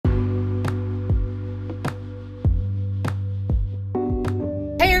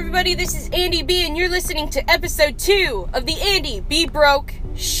everybody, this is Andy B, and you're listening to episode 2 of the Andy B. Broke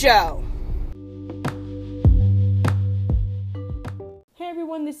Show. Hey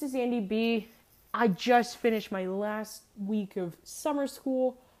everyone, this is Andy B. I just finished my last week of summer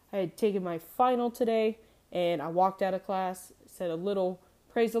school. I had taken my final today, and I walked out of class, said a little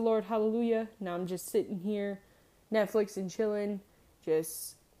praise the Lord, hallelujah. Now I'm just sitting here, Netflix and chilling,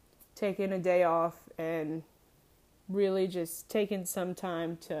 just taking a day off, and really just taking some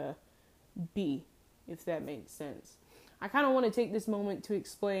time to be, if that makes sense. I kind of want to take this moment to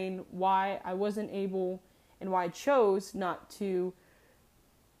explain why I wasn't able and why I chose not to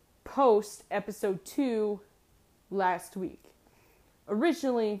post episode 2 last week.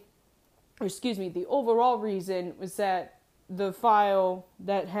 The overall reason was that the file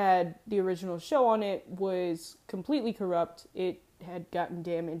that had the original show on it was completely corrupt. It had gotten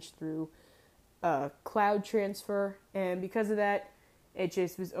damaged through cloud transfer, and because of that, it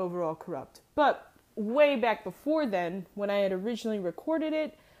just was overall corrupt. But way back before then, when I had originally recorded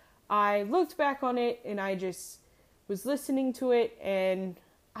it, I looked back on it and I just was listening to it, and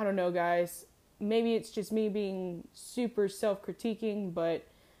I don't know, guys, maybe it's just me being super self-critiquing, but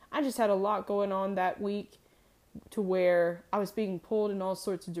I just had a lot going on that week to where I was being pulled in all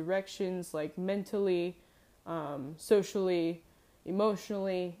sorts of directions, like mentally, socially,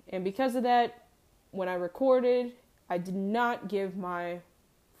 emotionally, and because of that, when I recorded, I did not give my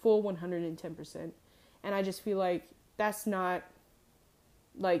full 110%. And I just feel like that's not,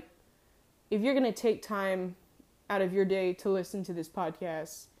 like, if you're going to take time out of your day to listen to this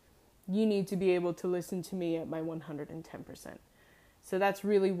podcast, you need to be able to listen to me at my 110%. So that's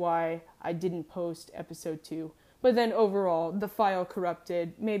really why I didn't post episode 2. But then overall, the file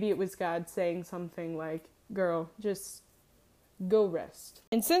corrupted. Maybe it was God saying something like, girl, just go rest.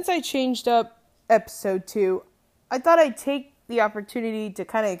 And since I changed up episode 2, I thought I'd take the opportunity to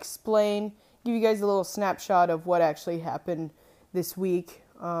kind of explain, give you guys a little snapshot of what actually happened this week.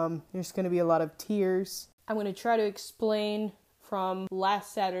 There's going to be a lot of tears. I'm going to try to explain from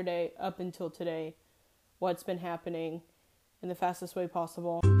last Saturday up until today what's been happening in the fastest way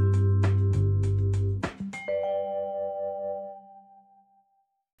possible.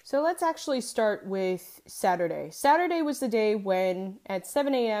 So let's actually start with Saturday. Saturday was the day when at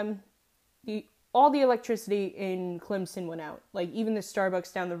 7 a.m. all the electricity in Clemson went out. Like, even the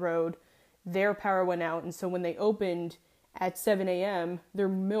Starbucks down the road, their power went out. And so when they opened at 7 a.m., their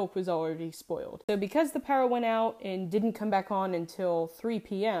milk was already spoiled. So because the power went out and didn't come back on until 3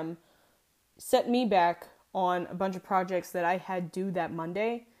 p.m., set me back on a bunch of projects that I had due that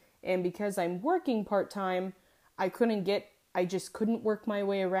Monday. And because I'm working part-time, I just couldn't work my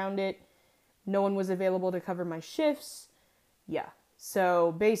way around it. No one was available to cover my shifts. Yeah.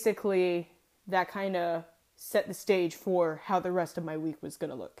 So basically, that kind of set the stage for how the rest of my week was going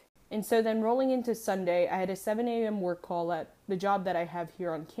to look. And so then rolling into Sunday, I had a 7 a.m. work call at the job that I have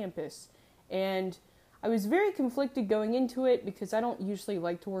here on campus. And I was very conflicted going into it because I don't usually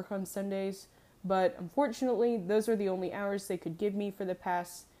like to work on Sundays. But unfortunately, those are the only hours they could give me for the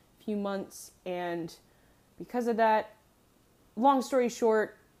past few months. And because of that, long story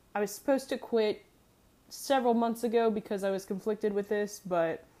short, I was supposed to quit several months ago because I was conflicted with this,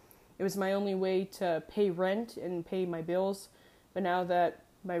 but it was my only way to pay rent and pay my bills. But now that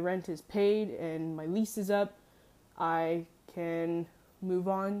my rent is paid and my lease is up, I can move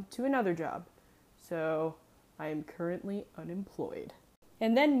on to another job. So I am currently unemployed.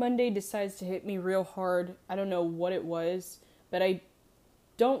 And then Monday decides to hit me real hard. I don't know what it was, but I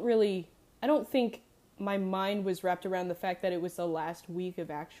don't think my mind was wrapped around the fact that it was the last week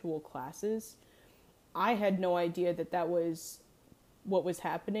of actual classes. I had no idea that was what was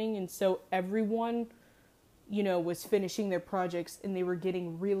happening, and so everyone, was finishing their projects and they were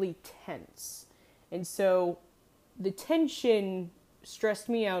getting really tense. And so the tension stressed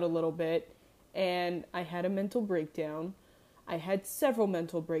me out a little bit, and I had a mental breakdown. I had several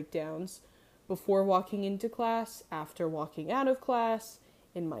mental breakdowns before walking into class, after walking out of class,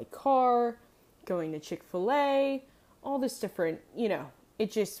 in my car, going to Chick-fil-A, all this different,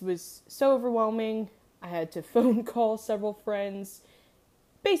 it just was so overwhelming. I had to phone call several friends.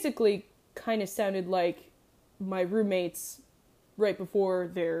 Basically, kind of sounded like my roommates right before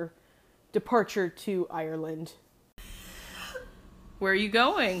their departure to Ireland. Where are you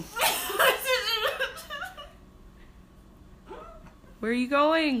going? Where are you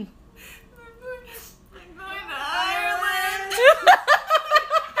going? I'm going to Ireland.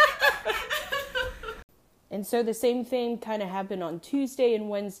 And so the same thing kind of happened on Tuesday and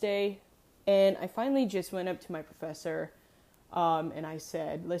Wednesday. And I finally just went up to my professor and I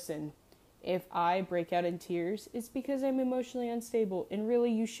said, listen, if I break out in tears, it's because I'm emotionally unstable. And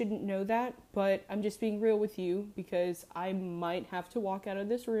really, you shouldn't know that, but I'm just being real with you because I might have to walk out of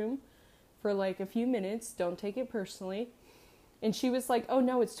this room for like a few minutes. Don't take it personally. And she was like, oh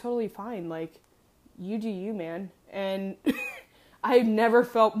no, it's totally fine. Like, you do you, man. And I've never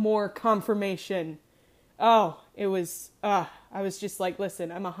felt more confirmation. Oh, it was, I was just like,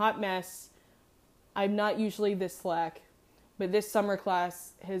 listen, I'm a hot mess. I'm not usually this slack, but this summer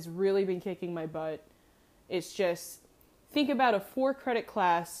class has really been kicking my butt. It's just, think about a 4-credit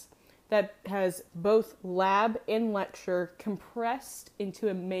class that has both lab and lecture compressed into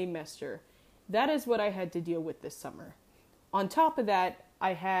a Maymester. That is what I had to deal with this summer. On top of that,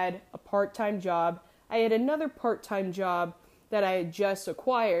 I had a part-time job. I had another part-time job that I had just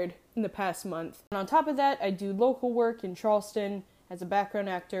acquired in the past month. And on top of that, I do local work in Charleston as a background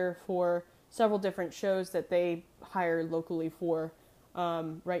actor for several different shows that they hire locally for.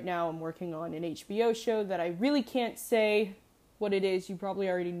 Right now I'm working on an HBO show that I really can't say what it is. You probably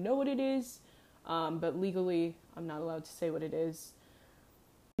already know what it is, but legally I'm not allowed to say what it is.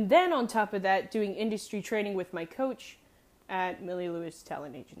 And then on top of that, doing industry training with my coach at Millie Lewis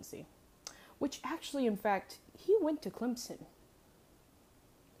Talent Agency, which actually, in fact, he went to Clemson.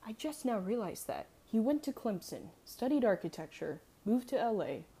 I just now realized that. He went to Clemson, studied architecture, moved to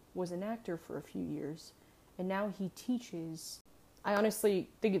LA, was an actor for a few years, and now he teaches. I honestly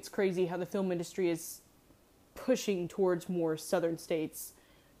think it's crazy how the film industry is pushing towards more southern states.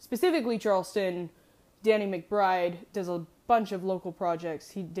 Specifically Charleston. Danny McBride does a bunch of local projects.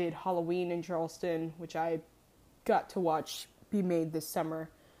 He did Halloween in Charleston, which I got to watch be made this summer.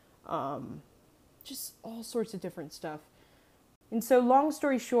 Just all sorts of different stuff. And so long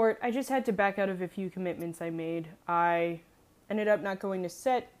story short, I just had to back out of a few commitments I made. I ended up not going to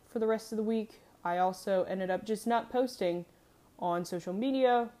set for the rest of the week. I also ended up just not posting on social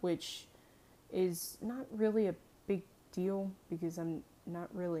media, which is not really a big deal because I'm not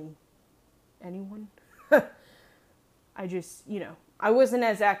really anyone. I just, I wasn't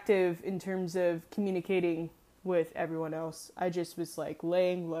as active in terms of communicating with everyone else. I just was like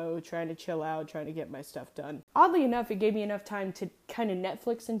laying low, trying to chill out, trying to get my stuff done. Oddly enough, it gave me enough time to kind of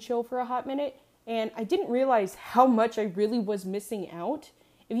Netflix and chill for a hot minute, and I didn't realize how much I really was missing out.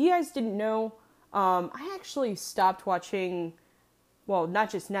 If you guys didn't know, I actually stopped watching, well,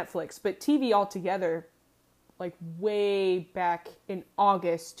 not just Netflix, but TV altogether, like way back in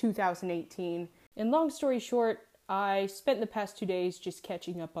August 2018. And long story short, I spent the past 2 days just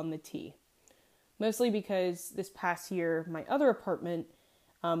catching up on the tea. Mostly because this past year, my other apartment,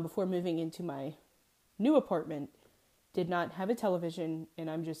 before moving into my new apartment, did not have a television, and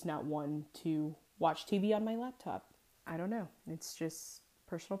I'm just not one to watch TV on my laptop. I don't know. It's just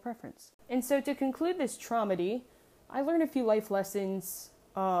personal preference. And so to conclude this traumedy, I learned a few life lessons.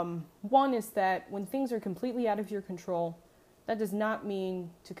 One is that when things are completely out of your control, that does not mean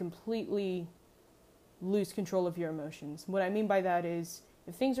to completely lose control of your emotions. What I mean by that is,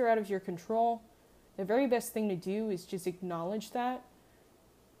 if things are out of your control, the very best thing to do is just acknowledge that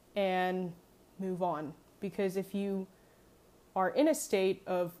and move on. Because if you are in a state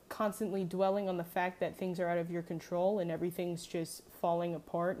of constantly dwelling on the fact that things are out of your control and everything's just falling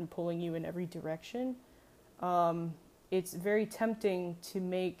apart and pulling you in every direction, it's very tempting to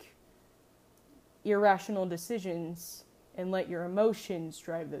make irrational decisions and let your emotions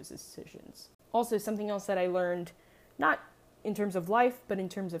drive those decisions. Also, something else that I learned, not in terms of life, but in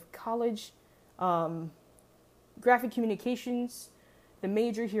terms of college, graphic communications, the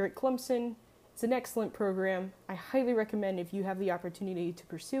major here at Clemson. It's an excellent program. I highly recommend if you have the opportunity to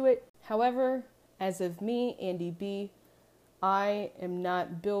pursue it. However, as of me, Andy B., I am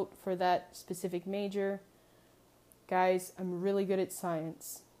not built for that specific major. Guys, I'm really good at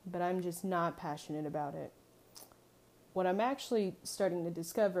science, but I'm just not passionate about it. What I'm actually starting to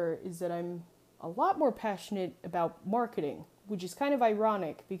discover is that I'm a lot more passionate about marketing, which is kind of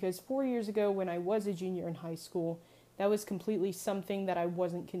ironic because 4 years ago when I was a junior in high school, that was completely something that I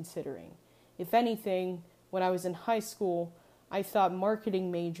wasn't considering. If anything, when I was in high school, I thought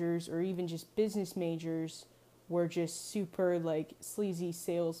marketing majors or even just business majors were just super like sleazy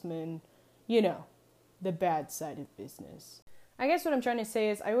salesmen, the bad side of business. I guess what I'm trying to say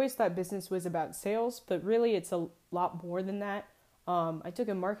is I always thought business was about sales, but really it's a lot more than that. I took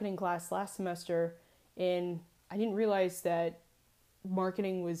a marketing class last semester and I didn't realize that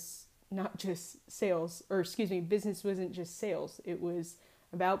marketing was not just sales, business wasn't just sales. It was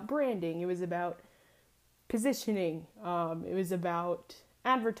about branding. It was about positioning. It was about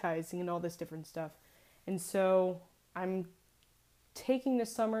advertising and all this different stuff. And so I'm taking the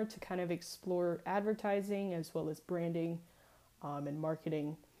summer to kind of explore advertising as well as branding and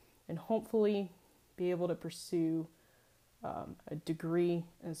marketing and hopefully be able to pursue a degree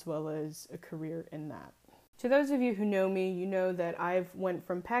as well as a career in that. To those of you who know me, you know that I've went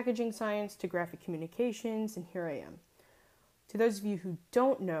from packaging science to graphic communications, and here I am. To those of you who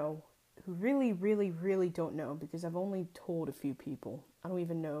don't know, who really, really, really don't know, because I've only told a few people, I don't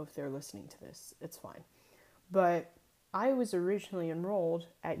even know if they're listening to this, it's fine. But I was originally enrolled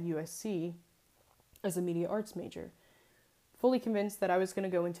at USC as a media arts major, fully convinced that I was going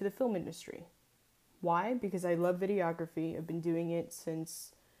to go into the film industry. Why? Because I love videography. I've been doing it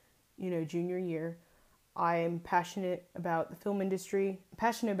since, junior year. I am passionate about the film industry,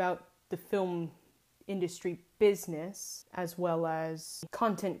 passionate about the film industry business, as well as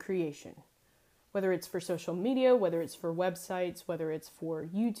content creation. Whether it's for social media, whether it's for websites, whether it's for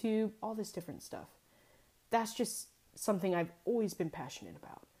YouTube, all this different stuff. That's just something I've always been passionate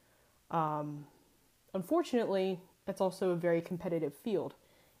about. Unfortunately, that's also a very competitive field.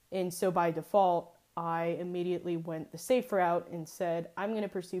 And so by default, I immediately went the safe route and said, I'm going to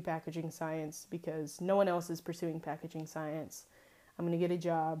pursue packaging science because no one else is pursuing packaging science. I'm going to get a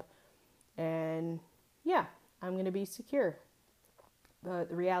job and I'm going to be secure. But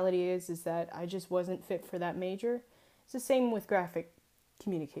the reality is that I just wasn't fit for that major. It's the same with graphic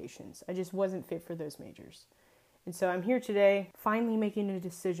communications. I just wasn't fit for those majors. And so I'm here today, finally making a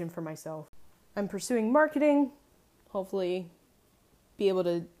decision for myself. I'm pursuing marketing, hopefully be able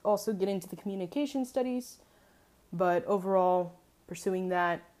to also get into the communication studies, but overall pursuing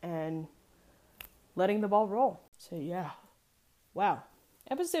that and letting the ball roll. So wow.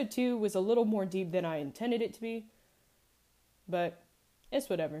 Episode 2 was a little more deep than I intended it to be, but it's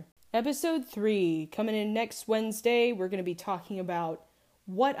whatever. Episode 3, coming in next Wednesday, we're going to be talking about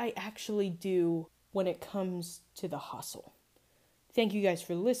what I actually do when it comes to the hustle. Thank you guys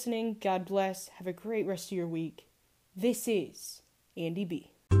for listening. God bless. Have a great rest of your week. This is Andy B.